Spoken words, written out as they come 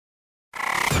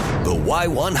The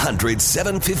Y100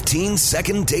 715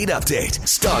 second date update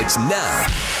starts now.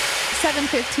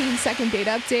 7:15 second date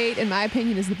update, in my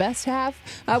opinion, is the best half.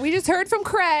 We just heard from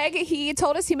Craig. He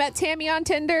told us he met Tammy on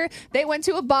Tinder. They went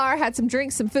to a bar, had some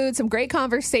drinks, some food, some great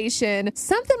conversation.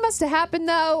 Something must have happened,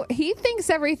 though. He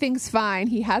thinks everything's fine.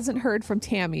 He hasn't heard from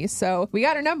Tammy. So we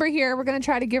got her number here. We're going to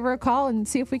try to give her a call and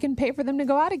see if we can pay for them to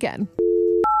go out again.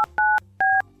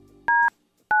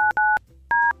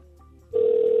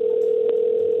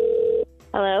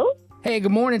 Hello? Hey,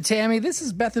 good morning, Tammy. This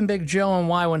is Beth and Big Joe on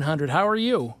Y100. How are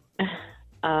you?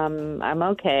 I'm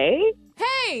okay.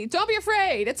 Hey, don't be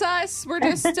afraid. It's us. We're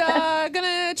just going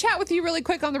to chat with you really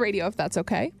quick on the radio, if that's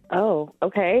okay. Oh,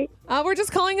 okay. We're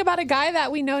just calling about a guy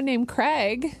that we know named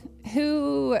Craig,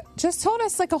 who just told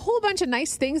us like a whole bunch of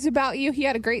nice things about you. He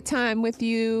had a great time with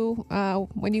you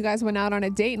when you guys went out on a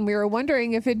date, and we were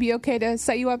wondering if it'd be okay to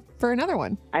set you up for another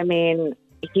one. I mean,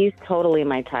 he's totally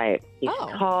my type. He's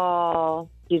tall.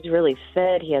 He's really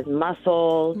fit. He has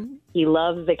muscles. Mm-hmm. He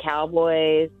loves the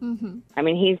Cowboys. Mm-hmm. I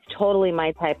mean, he's totally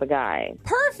my type of guy.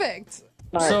 Perfect.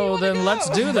 So then let's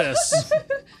do this.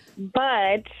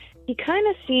 But he kind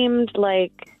of seemed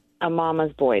like a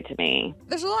mama's boy to me.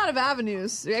 There's a lot of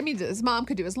avenues. I mean, his mom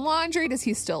could do his laundry. Does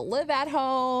he still live at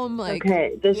home?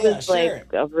 Okay, this is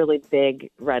like a really big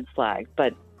red flag.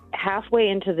 But halfway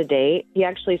into the date, he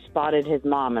actually spotted his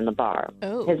mom in the bar.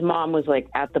 Oh. His mom was like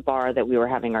at the bar that we were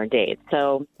having our date.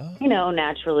 So,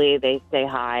 naturally they say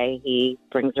hi. He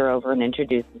brings her over and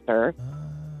introduces her.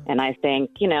 And I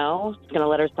think, he's going to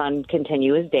let her son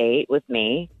continue his date with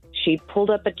me. She pulled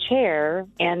up a chair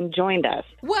and joined us.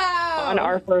 Wow. On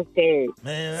our first date.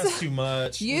 Man, that's too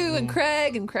much. You and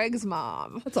Craig and Craig's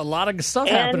mom. That's a lot of stuff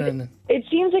happening. It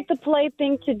seems like the polite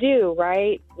thing to do,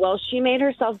 right? Well, she made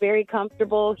herself very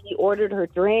comfortable. He ordered her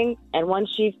drink. And once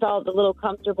she felt a little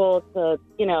comfortable to,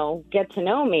 get to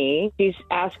know me, she's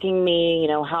asking me,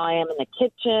 how I am in the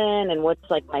kitchen and what's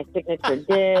like my signature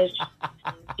dish.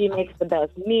 She makes the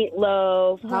best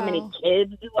meatloaf. Wow. How many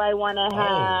kids do I want to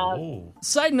have? Oh.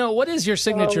 Side note, what is your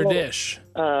signature dish?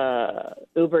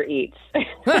 Uber Eats.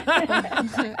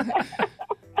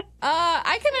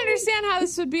 I can understand how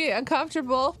this would be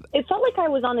uncomfortable. It felt like I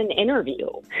was on an interview.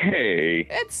 Hey.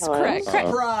 It's Craig.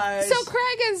 Surprise. So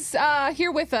Craig is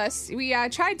here with us. We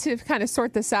tried to kind of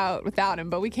sort this out without him,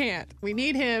 but we can't. We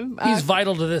need him. He's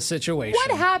vital to this situation.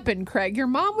 What happened, Craig? Your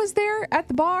mom was there at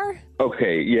the bar?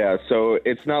 Okay, yeah, so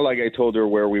it's not like I told her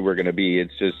where we were going to be.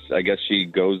 It's just, I guess she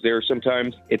goes there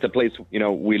sometimes. It's a place,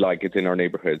 we like. It's in our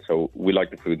neighborhood, so we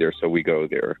like the food there, so we go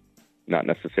there. Not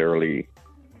necessarily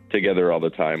together all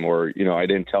the time, or, I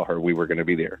didn't tell her we were going to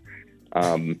be there.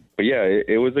 But yeah,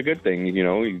 it was a good thing,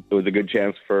 it was a good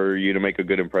chance for you to make a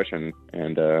good impression.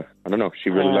 And I don't know, she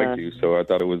really liked you, so I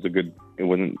thought it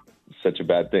wasn't such a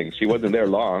bad thing. She wasn't there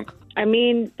long. I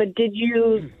mean, but did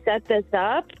you set this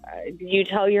up? Did you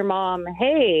tell your mom,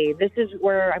 hey, this is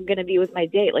where I'm going to be with my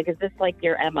date? Like, is this like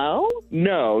your MO?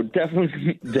 No,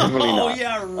 definitely not. Oh,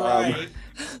 yeah, right.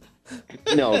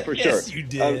 No, for sure. Yes, you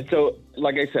did. So,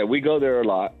 like I said, we go there a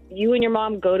lot. You and your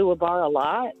mom go to a bar a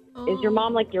lot? Is your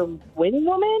mom like your wing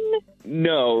woman?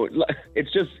 No,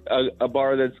 it's just a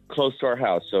bar that's close to our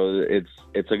house, so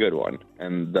it's a good one,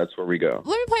 and that's where we go.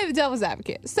 Let me play the devil's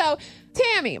advocate. So,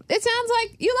 Tammy, it sounds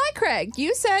like you like Craig.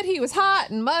 You said he was hot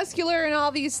and muscular and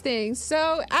all these things.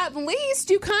 So, at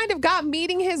least you kind of got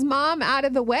meeting his mom out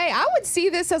of the way. I would see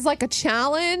this as like a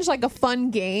challenge, like a fun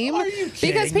game. Are you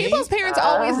kidding Because people's parents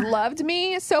always loved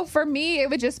me. So, for me, it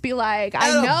would just be like,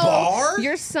 I know bar?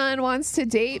 your son wants to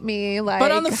date me. Like,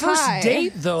 But on the first hi.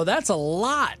 date, though, that's a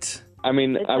lot. I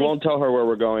mean, I won't tell her where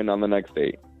we're going on the next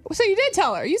date. So you did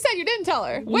tell her. You said you didn't tell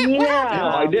her. What No, happened?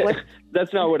 I did.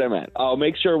 That's not what I meant. I'll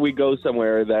make sure we go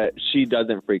somewhere that she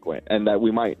doesn't frequent and that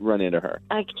we might run into her.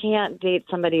 I can't date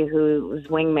somebody whose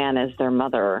wingman is their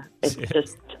mother. It's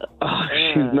just...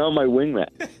 She's not my wingman.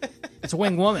 It's a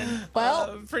wing woman. Well,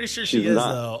 I'm pretty sure she She's is,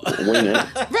 not though. winging.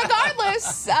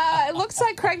 regardless, it looks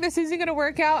like, Craig, this isn't going to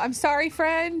work out. I'm sorry,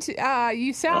 friend.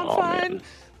 You sound fun. Man.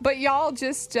 But y'all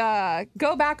just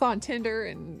go back on Tinder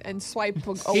and swipe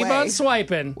away. Keep on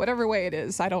swiping. Whatever way it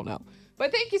is. I don't know.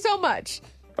 But thank you so much.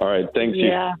 All right, thanks.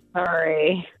 Yeah,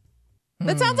 sorry.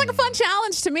 That sounds like a fun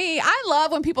challenge to me. I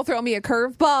love when people throw me a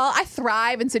curveball. I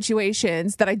thrive in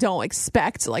situations that I don't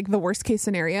expect, like the worst case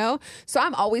scenario. So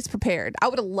I'm always prepared. I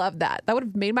would have loved that. That would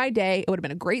have made my day. It would have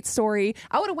been a great story.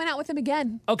 I would have went out with him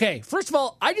again. Okay, first of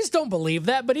all, I just don't believe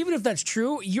that. But even if that's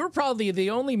true, you're probably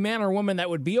the only man or woman that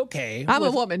would be okay. I'm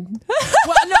a woman.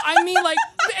 Well, no, I mean, like,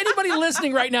 anybody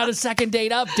listening right now to Second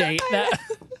Date Update, that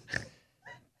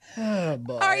Oh,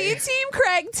 boy. Are you Team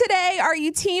Craig today? Are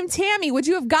you Team Tammy? Would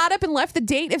you have got up and left the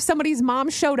date if somebody's mom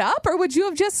showed up? Or would you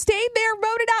have just stayed there,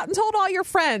 wrote it out, and told all your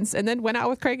friends, and then went out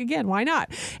with Craig again? Why not?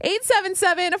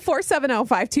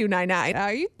 877-470-5299.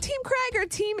 Are you Team Craig or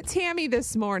Team Tammy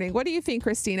this morning? What do you think,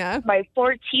 Christina? My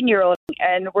 14-year-old,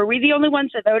 and were we the only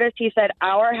ones that noticed he said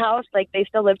our house, like they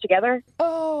still live together?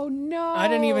 Oh, no. I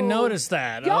didn't even notice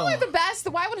that. Y'all are the best.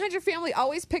 The Y100 family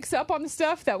always picks up on the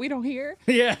stuff that we don't hear.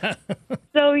 Yeah.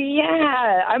 So,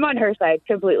 yeah, I'm on her side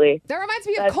completely. That reminds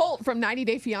me of Colt from 90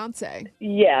 Day Fiancé.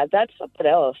 Yeah, that's something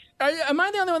else. Am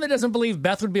I the only one that doesn't believe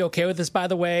Beth would be okay with this, by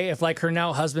the way? If, like, her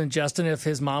now husband, Justin, if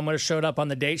his mom would have showed up on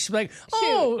the date, she'd be like,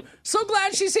 oh, so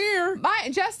glad she's here.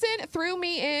 Justin threw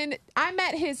me in. I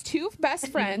met his two best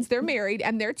friends. They're married,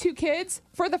 and their two kids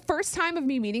for the first time of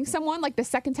me meeting someone, like the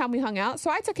second time we hung out. So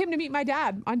I took him to meet my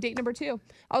dad on date number 2.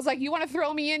 I was like, you want to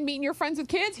throw me in meeting your friends with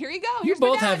kids? Here you go. You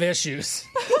both have issues.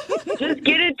 Just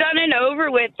get it done and over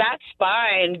with. That's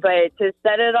fine. But to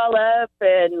set it all up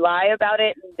and lie about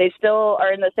it, they still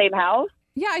are in the same house?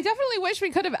 Yeah, I definitely wish we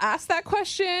could have asked that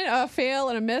question, a fail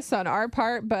and a miss on our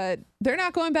part, but they're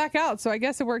not going back out, so I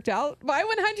guess it worked out.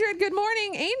 Y100, good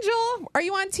morning. Angel, are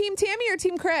you on Team Tammy or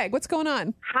Team Craig? What's going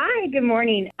on? Hi, good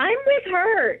morning. I'm with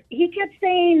her. He kept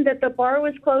saying that the bar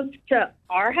was close to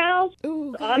our house.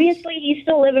 Ooh, obviously, he's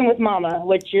still living with Mama,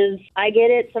 which is, I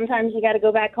get it. Sometimes you got to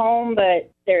go back home,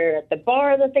 but they're at the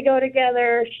bar that they go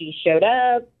together. She showed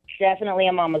up. Definitely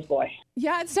a mama's boy.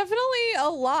 Yeah, it's definitely a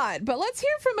lot. But let's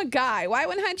hear from a guy.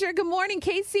 Y100, good morning,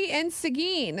 Casey and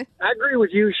Seguin. I agree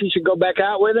with you. She should go back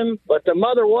out with him. But the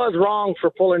mother was wrong for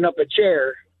pulling up a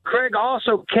chair. Craig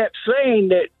also kept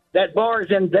saying that bar is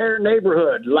in their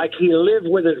neighborhood, like he lived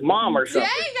with his mom or something.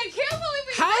 Dang, I can't believe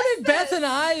we How did this. Beth and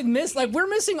I miss? Like, we're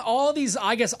missing all these,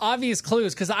 I guess, obvious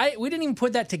clues because we didn't even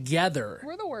put that together.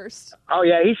 We're the worst. Oh,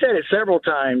 yeah, he said it several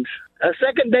times. A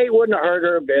second date wouldn't have hurt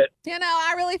her a bit. You know,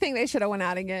 I really think they should have went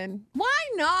out again. Why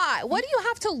not? What do you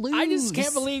have to lose? I just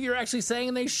can't believe you're actually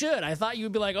saying they should. I thought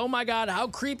you'd be like, oh my God, how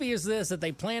creepy is this that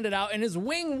they planned it out and his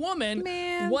wing woman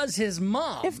was his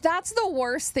mom. If that's the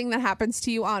worst thing that happens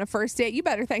to you on a first date, you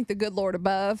better thank the good Lord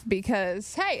above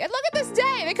because, hey, and look at this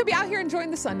day. They could be out here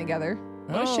enjoying the sun together.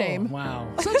 What a shame. Wow.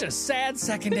 Such a sad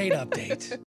second date update.